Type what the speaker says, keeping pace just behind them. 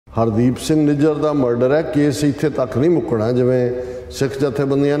हरदीप सिंह निज्जर का मर्डर है, केस इत्थे तक नहीं मुकना। जिवें सिख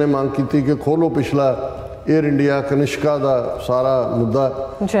जथेबंदियां ने मांग की कि खोलो पिछला एयर इंडिया कनिष्का का सारा मुद्दा,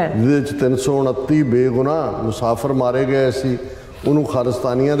 जिहदे 329 बेगुनाह मुसाफर मारे गए सी, उन्होंने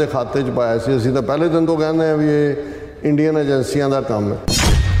खालिस्तानियों के खाते च पाया सी। असीं तां पहले दिन तो कहते हैं भी ये इंडियन एजेंसियां का काम है।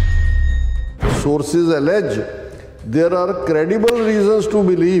 Sources एलिज there are credible reasons to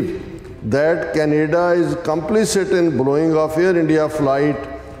believe that Canada is complicit in blowing of air India flight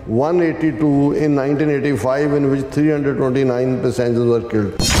 182 in 1985 in which 329 passengers were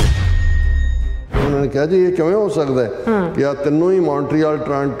killed। उन्होंने कहा जी ये किवें हो सकता है कि आ तीनों ही मॉन्ट्रियल,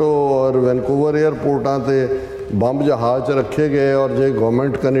 टोरंटो और वैनकूवर एयरपोर्टां ते बंब जहाज रखे गए और जो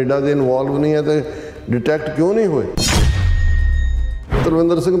गवर्नमेंट कनेडा दे इनवॉल्व नहीं है तो डिटैक्ट क्यों नहीं हुए?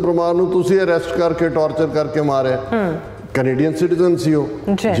 तरविंदर सिंह परमार नूं तुसीं अरैसट करके टॉर्चर करके मारे, कनेडियन सिटीजन सी वो,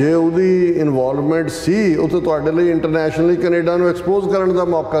 जे उहदी इनवॉल्वमेंट सी उत्थे तुहाडे लई इंटरनैशनली कनेडा नूं एक्सपोज करने का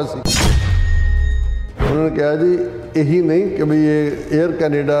मौका सी। उन्होंने कहा जी यही नहीं कि भी ये एयर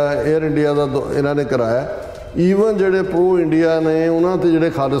कैनेडा एयर इंडिया का इन्हों ने कराया, ईवन जिहड़े प्रो इंडिया ने उन्होंने ते जिहड़े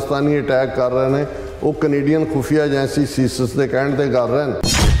खालिस्तानी अटैक कर रहे हैं वो कनेडियन खुफिया एजेंसी सीसिस के कहण ते कर रहे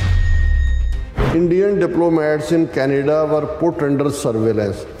हैं। Indian diplomats in Canada were put under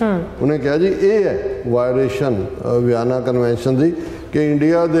surveillance. उन्हें कहा जी ये है वायलेशन वियना कन्वेंशन की कि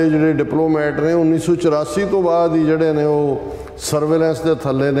इंडिया के जोड़े डिप्लोमैट ने 1984 तो बाद ही जोड़े ने वो सर्वेलेंस के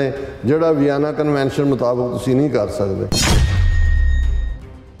थले ने, जोड़ा वियना कन्वेंशन मुताबिक तुसीं नहीं कर सकते।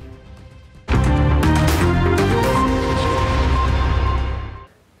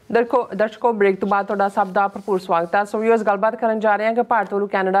 दर्शकों ब्रेक तो बाद तुहाडा सब दा भरपूर स्वागत है। सो व्यूअर्स गलबात करन जा रहे हैं कि भारत वालों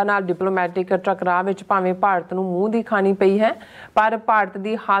कैनेडा नाल डिप्लोमैटिक टकराव विच भावें भारत नूं मूँह दी खानी पई है, पर भारत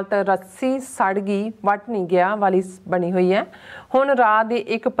की हालत रस्सी सड़ गई वट नहीं गया वाली बनी हुई है। हुण रात दे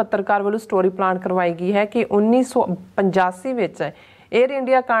एक पत्रकार वालों स्टोरी प्लान करवाई गई है कि 1985 विच एयर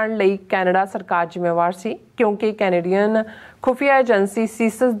इंडिया कांड लई कैनेडा सरकार जिम्मेवार सी, क्योंकि कैनेडियन खुफिया एजेंसी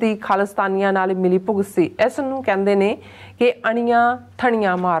सीसिस दी खालिस्तानियां नाल मिली भुगत सी। इस नूं कहंदे ने कि अणियां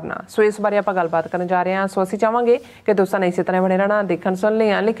थणियां मारना। सो इस बारे आपां गलबात करन जा रहे हैं। सो असीं चाहांगे कि दोस्तां ने इसी तरह बने रहना, देखण सुन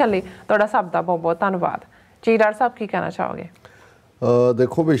लिया लिखण लई तुहाडा सब दा बहुत बहुत धन्नवाद जी। डॉक्टर साहब की कहना चाहोगे?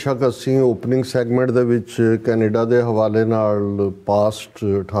 देखो बेशक असीं ओपनिंग सैगमेंट दे विच कैनेडा दे हवाले नाल पास्ट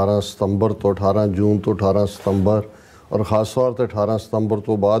 18 सितंबर तो 18 जून तो 18 सितंबर और खास तौर पर 18 सितंबर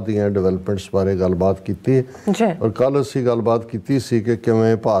तो बाद दी डिवेलपमेंट्स बारे गलबात की और कल असी गलबात की सी कि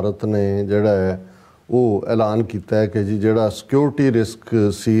किवें भारत ने जिहड़ा है वो ऐलान किया है कि जी जिहड़ा सिक्योरिटी रिस्क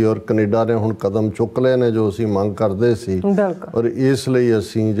सी और कनेडा ने हुण कदम चुक लए ने जो असी मंग करते सी, और इसलिए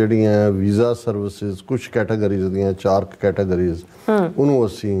असी जिहड़ियां वीज़ा सर्विसिज कुछ कैटेगरीज दियां 4 कैटेगरीज उन्होंने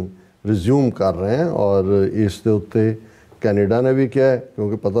असी रिज्यूम कर रहे हैं। और इस दे उत्ते कैनेडा ने भी किया है,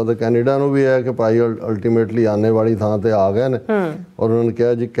 क्योंकि पता तो कैनेडा को भी है कि भाई अल्टीमेटली आने वाली थां ते आ गए हैं। और उन्होंने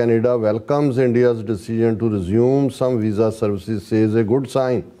कहा जी Canada welcomes India's decision to resume some visa services says a good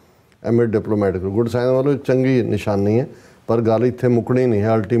sign एमिड diplomatic. Good sign मतलब चंगी निशानी है, पर गल इत्थे मुकनी नहीं है।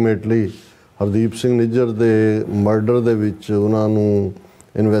 अल्टीमेटली हरदीप सिंह निज्जर के मर्डर दे विच उन्हां नूं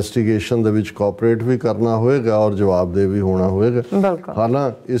इन्वेस्टिगेशन दे विच कोऑपरेट भी करना होएगा और जवाबदेह भी होना होएगा।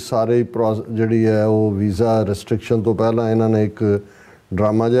 हालांकि इस सारे जिहड़ी है वो वीज़ा रिस्ट्रिक्शन तो पहला इन्होंने एक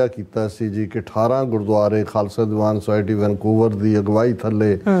ड्रामा जिहा कीता सी जी कि 18 गुरुद्वारे खालसा दीवान सोसाइटी वैनकूवर की अगवाई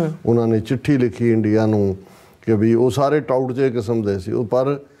थले उन्होंने चिट्ठी लिखी इंडिया नूं कि भी वो सारे टाउट जे किस्म दे सी,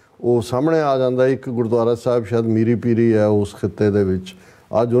 पर वो सामने आ जाता एक गुरुद्वारा साहब शायद मीरी पीरी है उस खिते दे विच।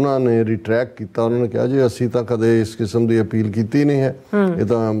 अज उन्होंने रिट्रैक किया, उन्होंने कहा जी असी तो कदे इस किस्म की अपील की नहीं है, ये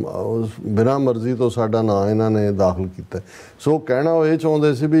तो बिना मर्जी तो साडा ना इन्होंने दाखिल किया। सो कहना वो ये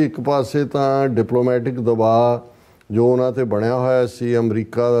चाहते सी भी एक पासे तो डिप्लोमैटिक दबाव जो उन्होंने बनया होया सी,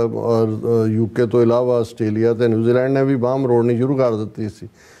 अमरीका और यूके तो इलावा आस्ट्रेलिया तो न्यूजीलैंड ने भी बांह मरोड़नी शुरू कर दी सी,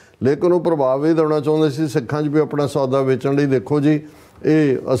 लेकिन वो प्रभाव ये देना चाहते सी सिखां भी अपना सौदा बेचण लई। देखो जी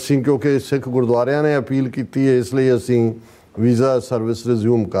ये असी क्योंकि सिख गुरुद्वारियां ने अपील की है इसलिए असी वीज़ा सर्विस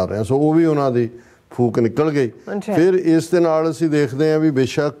रिज्यूम कर रहे हैं। सो वो भी उन्होंने फूक निकल गई। फिर इस दे नाल असी देखते हैं भी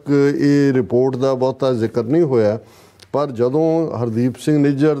बेशक ये रिपोर्ट का बहुता जिक्र नहीं होया, पर जदों हरदीप सिंह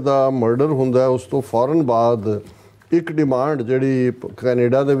निज्जर का मर्डर हुंदा उस तो फौरन बाद एक डिमांड जिहड़ी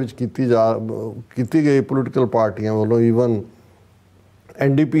कैनेडा दे विच कीती गई पोलिटिकल पार्टियां वालों, ईवन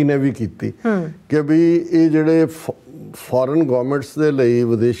NDP ने भी की कि भी ये जिहड़े फॉरन गवर्नमेंट्स दे लई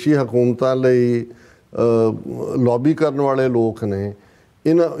विदेशी हुकूमतां लई लॉबी करने वाले लोग ने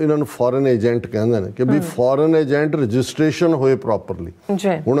इन्होंने फॉरन एजेंट कहते हैं कि भी फॉरन एजेंट रजिस्ट्रेशन होए प्रॉपरली।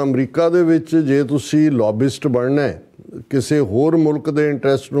 हुण अमरीका दे विच जे तुसी लॉबिस्ट बनना है किसी होर मुल्क दे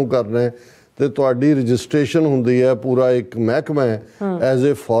इंटरस्ट नूं करना है तो तुहाडी रजिस्ट्रेशन हुंदी है, पूरा एक महकमा है एज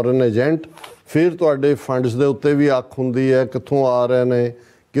ए फॉरन एजेंट। फिर तुहाडे फंड्स दे उत्ते भी अख हुंदी है कित्थों आ रहे ने,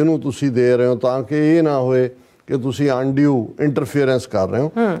 ਕਿਹਨੂੰ ਤੁਸੀਂ ਦੇ ਰਹੇ ਹੋ, ਤਾਂ ਕਿ ਇਹ ਨਾ ਹੋਏ ਕਿ ਤੁਸੀਂ ਅਨਡਿਊ ਇੰਟਰਫੀਅਰੈਂਸ ਕਰ ਰਹੇ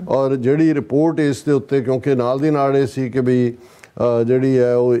ਹੋ। ਔਰ ਜਿਹੜੀ ਰਿਪੋਰਟ ਇਸ ਦੇ ਉੱਤੇ, ਕਿਉਂਕਿ ਨਾਲ ਦੀ ਨਾਲ ਇਹ ਸੀ ਕਿ ਵੀ ਜਿਹੜੀ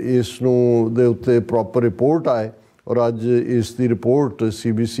ਹੈ ਉਹ ਇਸ ਨੂੰ ਦੇ ਉੱਤੇ ਪ੍ਰੋਪਰ ਰਿਪੋਰਟ ਆਏ, ਔਰ ਅੱਜ ਇਸ ਦੀ ਰਿਪੋਰਟ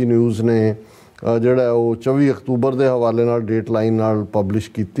CBC ਨਿਊਜ਼ ਨੇ ਜਿਹੜਾ ਉਹ 24 ਅਕਤੂਬਰ ਦੇ ਹਵਾਲੇ ਨਾਲ ਡੇਟ ਲਾਈਨ ਨਾਲ ਪਬਲਿਸ਼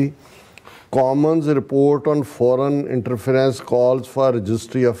ਕੀਤੀ। Commons report on foreign interference calls for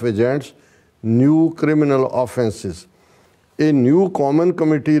registry of agents new criminal ਆਫੈਂਸਿਸ। ਇਹ ਨਿਊ ਕਾਮਨ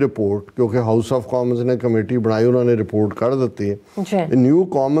ਕਮੇਟੀ ਰਿਪੋਰਟ, ਕਿਉਂਕਿ ਹਾਊਸ ਆਫ ਕਾਮਨਸ ਨੇ ਕਮੇਟੀ ਬਣਾਈ, ਉਹਨਾਂ ਨੇ ਰਿਪੋਰਟ ਕੱਢ ਦਿੱਤੀ ਹੈ। New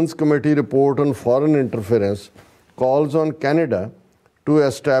Commons committee report on foreign interference calls on Canada to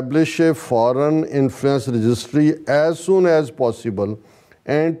establish a foreign influence registry as soon as possible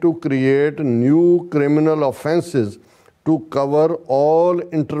and to create new criminal offences to cover all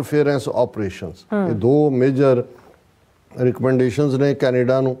interference operations. ये दो major recommendations ने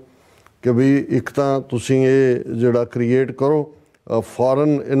Canada ਨੂੰ कि भी एक ਤਾਂ ਤੁਸੀਂ ਇਹ ਜਿਹੜਾ create ਕਰੋ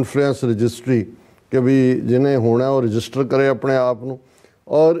foreign influence registry कि भी ਜਿਹਨੇ ਹੋਣਾ ਉਹ ਰਜਿਸਟਰ ਕਰੇ ਆਪਣੇ ਆਪ ਨੂੰ,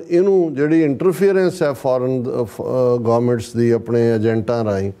 ਔਰ ਇਹਨੂੰ ਜਿਹੜੀ ਇੰਟਰਫੀਅਰੈਂਸ ਹੈ ਫੋਰਨ ਗੌਰਮੈਂਟਸ ਦੀ ਆਪਣੇ ਏਜੰਟਾਂ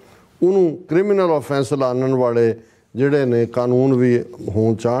ਰਾਹੀਂ, ਉਹਨੂੰ ਕ੍ਰਿਮੀਨਲ ਆਫੈਂਸ ਲਾਣਨ ਵਾਲੇ ਜਿਹੜੇ ਨੇ ਕਾਨੂੰਨ ਵੀ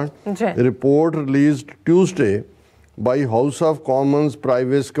ਹੋਣ ਚਾਹਣ। Report released Tuesday by house of Commons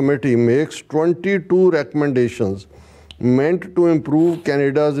ਪ੍ਰਾਈਵੇਸ committee makes 22 recommendations meant to improve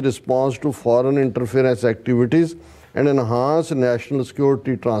Canada's response to foreign interference activities and enhance national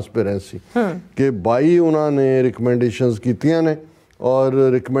security transparency। ਕਿ 22 ਉਹਨਾਂ ਨੇ ਰਿਕਮੈਂਡੇਸ਼ਨਸ ਕੀਤੀਆਂ ਨੇ, और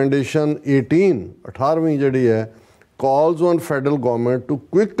रिकमेंडेशन 18वीं जी है calls on federal government to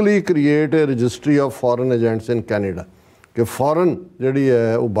quickly create a registry of foreign agents in Canada. कि फॉरन जी है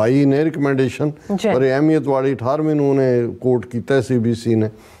वो 22 ने रिकमेंडेशन, पर अहमियत वाली 18वीं ने कोट किया CBC ने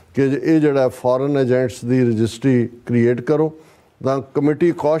कि ये जड़ा फॉरन एजेंट्स की रजिस्ट्री क्रिएट करो। The committee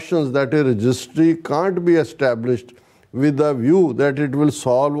cautions that A registry can't be एस्टैबलिश्ड with the view that it will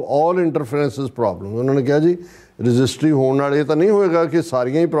solve all इंटरफेरेंसिस problem. उन्होंने कहा जी रजिस्ट्री होने नाल ये तो नहीं होएगा कि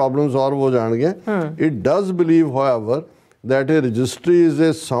सारियां ही प्रॉब्लम सॉल्व हो जाएंगे। It does believe however that A registry is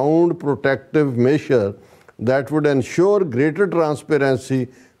a sound protective major that would ensure greater transparency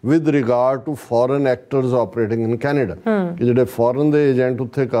with regard to foreign actors operating in Canada. कि जिहड़े फॉरन दे एजेंट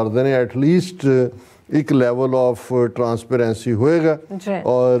उत्थे करदे ने एटलीस्ट एक लैवल ऑफ ट्रांसपेरेंसी होएगा।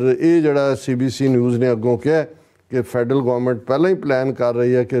 और ये जिहड़ा CBC न्यूज़ ने अगों कहा कि फैडरल गवर्नमेंट पहले ही प्लान कर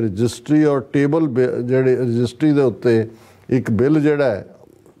रही है कि रजिस्ट्री और टेबल ਜਿਹੜੇ रजिस्ट्री ਦੇ ਉੱਤੇ ਇੱਕ ਬਿੱਲ ਜਿਹੜਾ ਹੈ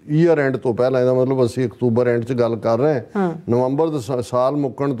ਈਅਰ ਐਂਡ ਤੋਂ ਪਹਿਲਾਂ, ਇਹਦਾ ਮਤਲਬ ਅਸੀਂ ਅਕਤੂਬਰ ਐਂਡ 'ਚ ਗੱਲ ਕਰ ਰਹੇ ਹਾਂ, ਨਵੰਬਰ ਦੇ ਸਾਲ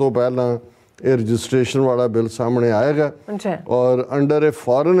ਮੁੱਕਣ ਤੋਂ ਪਹਿਲਾਂ ਇਹ ਰਜਿਸਟ੍ਰੇਸ਼ਨ ਵਾਲਾ ਬਿੱਲ ਸਾਹਮਣੇ ਆਏਗਾ। ਔਰ under A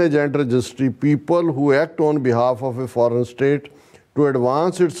foreign agent registry people who act on behalf of A foreign state to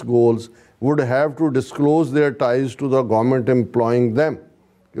advance it's goals wood have to disclose there ties to the government ਇੰਪਲੋਇੰਗ them।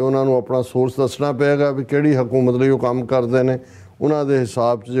 कि उन्होंने अपना सोर्स दसना पेगा भी किहड़ी हुकूमत लई काम करते हैं, उन्होंने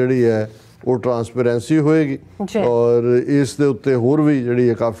हिसाब से जी है वो ट्रांसपेरेंसी होएगी। और इस दे उत्ते होर भी जी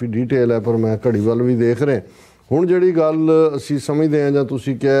है काफ़ी डिटेल है, पर मैं घड़ी वाल भी देख रहे हुण जी गल असी समझते हैं जां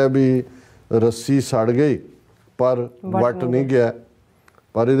तुसीं कहा भी रस्सी सड़ गई पर वट नहीं गया,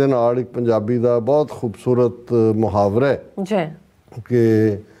 पर इहदे नाल एक पंजाबी दा बहुत खूबसूरत मुहावरा है कि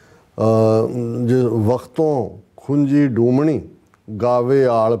वक्तों खुंजी डूमणी गावे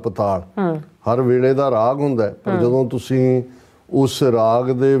आल पताल। हर वेले दा राग हुंदा है, पर जदों तुसीं उस राग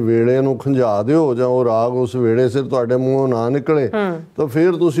दे वेले नूं खंजा दिओ जां ओह राग उस वेले सिर तुहाडे मूंहों ना निकले तो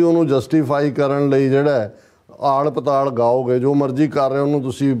फिर तुसीं ओहनूं जस्टिफाई करन लई जिहड़ा आल पताल गाओगे, जो मर्जी कर रहे हो ओहनूं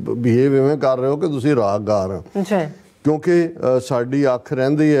तुसीं बिहेव इवें कर रहे हो कि तुसीं राग गा रहे हो। क्योंकि साडी अख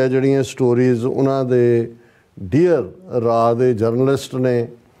रहिंदी है जिहड़ियां स्टोरीज़ उन्हां दे डीयर राह दे जर्नलिस्ट ने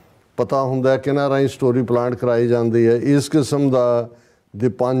पता हुंदा किन्हां राहीं स्टोरी प्लांट कराई जाती है। इस किस्म का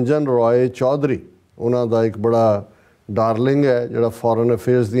दीपांजन रॉय चौधरी उन्हां दा एक बड़ा डार्लिंग है जिहड़ा फॉरन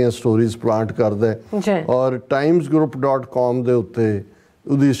अफेयर्स दीयां स्टोरीज़ प्लांट करदा है। और timesgroup.com दे उत्ते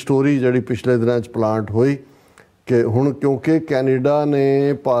उहदी स्टोरी जिहड़ी पिछले दिनां च प्लांट हुई कि हुण क्योंकि कैनेडा ने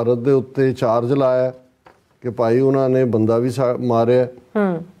भारत दे उत्ते चार्ज लाया कि भाई उन्होंने बंदा भी मारिया,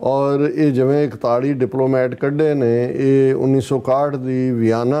 और ये जिवें 41 डिप्लोमैट कढ़े ने, ये 1961 की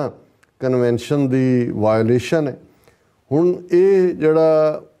वियना कन्वेंशन की वायोलेशन है। हुण ये जिहड़ा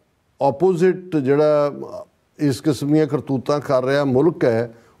ऑपोजिट जिहड़ा इस किस्म दी करतूतां कर रहा मुल्क है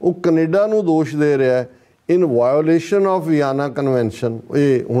वो कनेडा नूं दोष दे रहा है इन वायोलेशन ऑफ वियना कन्वेंशन। ये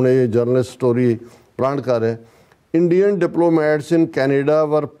हुण ये जर्नलिस्ट स्टोरी प्लांट कर रहा है। Indian diplomats in Canada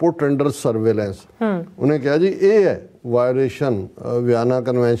were put under surveillance. उन्हें कहा जी ये है वायोलेशन वियना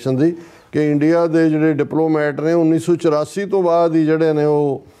कन्वेंशन की कि इंडिया के जोड़े डिप्लोमैट ने 1984 तो बाद ही जोड़े ने वो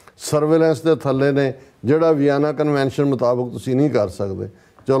सर्वेलेंस के थले ने, जोड़ा वियना कन्वेंशन मुताबिक तुसीं नहीं कर सकते।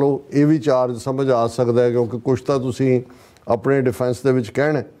 चलो ये भी चार्ज समझ आ सकता है क्योंकि कुछ तो तुसीं ਆਪਣੇ ਡਿਫੈਂਸ ਦੇ ਵਿੱਚ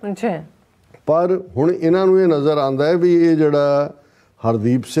ਕਹਿਣ। ਪਰ ਹੁਣ ਇਹਨਾਂ ਨੂੰ ਇਹ ਨਜ਼ਰ ਆਉਂਦਾ ਹੈ ਵੀ ਇਹ ਜਿਹੜਾ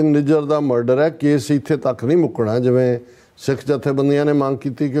ਹਰਦੀਪ ਸਿੰਘ ਨਿੱਜਰ ਦਾ ਮਰਡਰ ਹੈ, ਕੇਸ ਇੱਥੇ ਤੱਕ ਨਹੀਂ ਮੁੱਕਣਾ। ਜਿਵੇਂ ਸਿੱਖ ਜਥੇਬੰਦੀਆਂ ਨੇ ਮੰਗ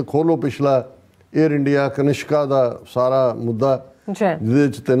ਕੀਤੀ ਕਿ ਖੋਲ੍ਹੋ ਪਿਛਲਾ ਏਅਰ ਇੰਡੀਆ ਕਨਿਸ਼ਕਾ ਦਾ ਸਾਰਾ ਮੁੱਦਾ, ਜਿਹਦੇ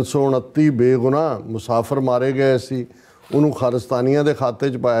 'ਚ 329 ਬੇਗੁਨਾਹ ਮੁਸਾਫਰ ਮਾਰੇ ਗਏ ਸੀ, ਉਹਨੂੰ ਖਾਲਿਸਤਾਨੀਆਂ ਦੇ ਖਾਤੇ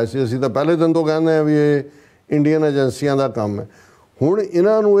 'ਚ ਪਾਇਆ ਸੀ। ਅਸੀਂ ਤਾਂ ਪਹਿਲੇ ਦਿਨ ਤੋਂ ਕਹਿੰਦੇ ਹਾਂ ਵੀ ਇਹ ਇੰਡੀਅਨ ਏਜੰਸੀਆਂ ਦਾ ਕੰਮ ਹੈ। ਹੁਣ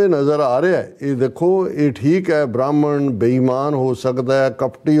ਇਹਨਾਂ ਨੂੰ ਇਹ ਨਜ਼ਰ ਆ ਰਿਹਾ, ਇਹ ਦੇਖੋ ਇਹ ਠੀਕ ਹੈ ਬ੍ਰਾਹਮਣ ਬੇਈਮਾਨ ਹੋ ਸਕਦਾ ਹੈ,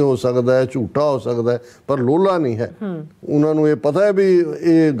 ਕਪਟੀ ਹੋ ਸਕਦਾ ਹੈ, ਝੂਠਾ ਹੋ ਸਕਦਾ ਹੈ, ਪਰ ਲੋਲਾ ਨਹੀਂ ਹੈ। ਉਹਨਾਂ ਨੂੰ ਇਹ ਪਤਾ ਹੈ ਵੀ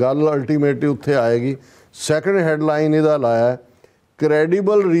ਇਹ ਗੱਲ ਅਲਟੀਮੇਟਲੀ ਉੱਥੇ ਆਏਗੀ। ਸੈਕੰਡ ਹੈਡਲਾਈਨ ਇਹਦਾ ਲਾਇਆ,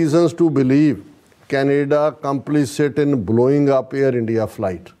 credible reasons to believe Canada ਕੰਪਲਿਸਿਟ in belonging up air India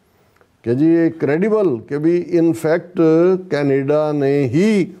flight. ਕਿ ਜੀ ਇਹ ਕ੍ਰੈਡੀਬਲ ਕਿ ਵੀ ਇਨਫੈਕਟ ਕੈਨੇਡਾ ਨੇ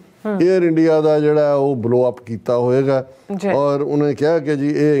ਹੀ ਏਅਰ ਇੰਡੀਆ ਦਾ ਜਿਹੜਾ ਉਹ ਬਲੋ ਅਪ ਕੀਤਾ ਹੋਏਗਾ। ਔਰ ਉਹਨੇ ਕਿਹਾ ਕਿ ਜੀ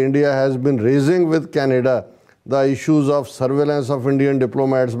ਇਹ ਇੰਡੀਆ ਹੈਜ਼ ਬਿਨ raising with Canada the issues of surveillance of Indian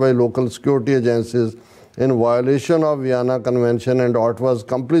diplomats by local security agencies in violation of Vienna Convention and Ottawa's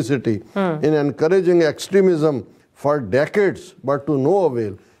complicity in encouraging extremism for decades but to no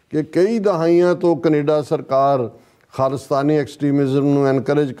avail। कि कई दहाइयां तो Canada सरकार Khalistani extremism ਨੂੰ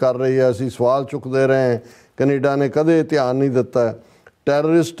encourage कर रही है, ਅਸੀਂ सवाल चुकते रहे हैं, कनेडा ने कदे ध्यान नहीं दिता।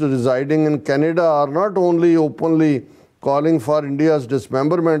 Terrorists residing in Canada are not only openly calling for India's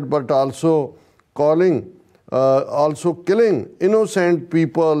dismemberment but also killing innocent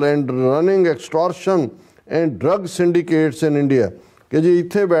people and running extortion and drug syndicates in India। कि जी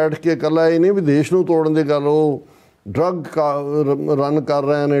इत्थे बैठ के कला ये नहीं भी देश नूं तोड़न दी गल, वो ड्रग रन कर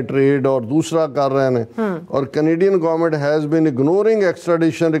रहे हैं ट्रेड और दूसरा कर रहे हैं। और Canadian government has been ignoring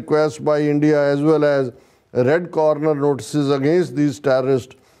extradition request by India as well as red corner notice against these terrorist,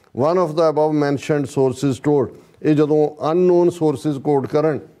 one of the above mentioned sources told. ये जदों अननोन सोर्सिस कोट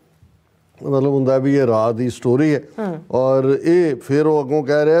करन मतलब होंदा भी ये रात की स्टोरी है। और ये फिर वो अगों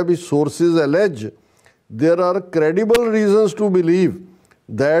कह रहा है भी sources alleged there are credible reasons to believe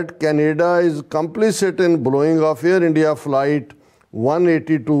that Canada is complicit in blowing off Air India flight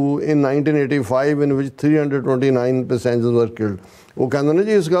 182 in 1985 in which 329 passengers were killed। वो कहते हैं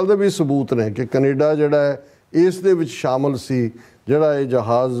जी इस गल दे भी सबूत ने कि कनेडा जिहड़ा है इस दे विच शामिल सी जिहड़ा ये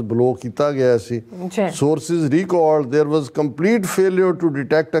जहाज़ ब्लो किया गया सी। Sources recalled there was complete failure to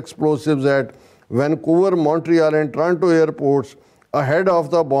detect explosives at Vancouver, Montreal and Toronto airports ahead of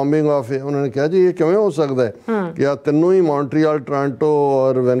the bombing of। उन्होंने कहा जी ये किवें हो सकता है कि आ तीनों ही मॉन्ट्रियल, टोरंटो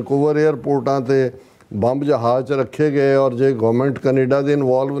और वैनकूवर एयरपोर्टां ते बंब जहाज़ च रखे गए और जे गवर्नमेंट कनेडा दे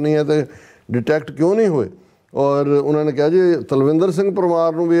इनवॉल्व नहीं है तो डिटैक्ट क्यों नहीं हुए। और उन्होंने कहा जी तलविंदर सिंह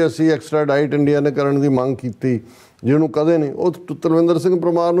परमार नूं भी असी एक्सट्राडाइट इंडिया ने करन दी मंग कीती, जिहनूं कदे नहीं। वो तलविंदर सिंह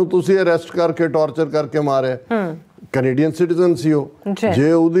परमार नूं तुसीं अरेस्ट करके टॉर्चर करके मारिया, कैनेडियन सिटीजन सी हो,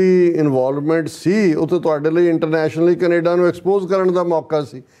 जे उहदी इनवॉल्वमेंट सी उत्थे तुहाडे लई इंटरनैशनली कनेडा नूं एक्सपोज करन दा मौका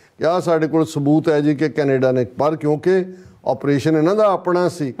सी कि आ साडे कोल सबूत है जी कि कनेडा ने, पर क्योंकि ऑपरेशन इन्हां दा अपना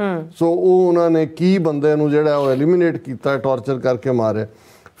सी सो ਉਹ ਉਹਨਾਂ ਨੇ ਕੀ ਬੰਦੇ ਨੂੰ ਜਿਹੜਾ ਉਹ ਐਲੀਮੀਨੇਟ ਕੀਤਾ, ਟੌਰਚਰ ਕਰਕੇ ਮਾਰਿਆ।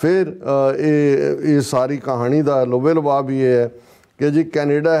 ਫਿਰ ਇਹ ਸਾਰੀ ਕਹਾਣੀ ਦਾ ਲੋਬੇ ਲਬਾਬ ਵੀ ਇਹ ਹੈ ਕਿ ਜੀ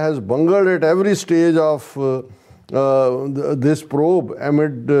Canada has ਬੰਗਲਡ at every stage of this probe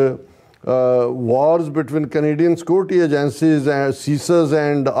ਐਮਿਡ wars between Canadian security agencies and CSIS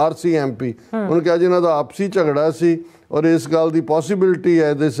and RCMP। उन्होंने कहा जिन्हों का आपसी झगड़ा सी और इस गल की पॉसिबिलिटी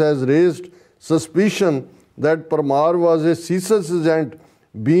है this has raised suspicion that Parmar was a CSIS agent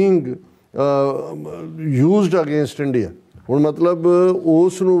being used against India। ਹੁਣ मतलब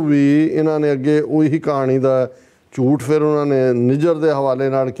ਉਸ ਨੂੰ ਵੀ ਇਹਨਾਂ ਨੇ ਅੱਗੇ ਉਹੀ ਕਹਾਣੀ ਦਾ ਝੂਠ ਫਿਰ ਉਹਨਾਂ ਨੇ ਨਿਜਰ ਦੇ ਹਵਾਲੇ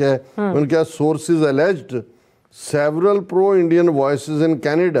ਨਾਲ ਕਿਹਾ। ਉਹਨਾਂ ਕਿਹਾ sources alleged several pro-Indian voices in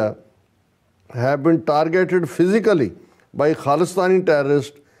Canada have been targeted physically by Khalistani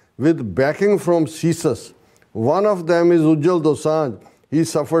terrorists with backing from CSIS। One of them is Ujjal Dosanjh। He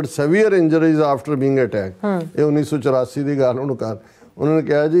suffered severe injuries after being attacked। ये 1984 की गल उन्होंने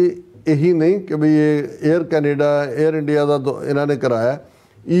कहा जी यही नहीं कि भी ये एयर कैनेडा एयर इंडिया का इन्हों ने कराया,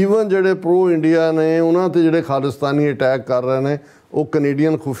 ईवन जोड़े प्रो इंडिया ने उन्होंने जोड़े खालिस्तानी अटैक कर रहे हैं वो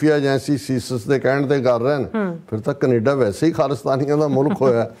कनेडियन खुफिया एजेंसी सीसिस के कहने पर कर रहे हैं। फिर तो कनेडा वैसे ही खालिस्तानियों का मुल्क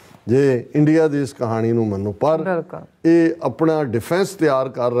होया जे इंडिया की इस कहानी नूं मन्नो। पर ये अपना डिफेंस तैयार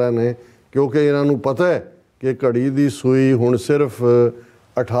कर रहे हैं क्योंकि इन्हों पता है कि घड़ी की सूई हुण सिर्फ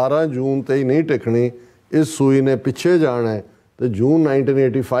 18 जून ते ही नहीं टिकनी, इस सूई ने पिछे जाना है तो जून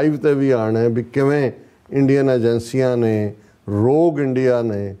 1985 ते भी आना है भी किवें इंडियन एजेंसियां ने रोग इंडिया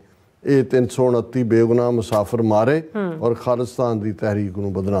ने ये 329 बेगुनाह मुसाफिर मारे और खालिस्तान की तहरीक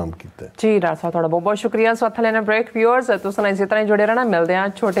नूं बदनाम किया। जी डॉक्टर साहब थोड़ा बहुत बहुत शुक्रिया। सो हत्थ लेना ब्रेक व्यूअर्स तुसीं इसी तरह जुड़े रहना, मिलते हैं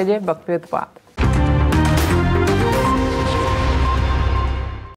छोटे जे वक्त बाद।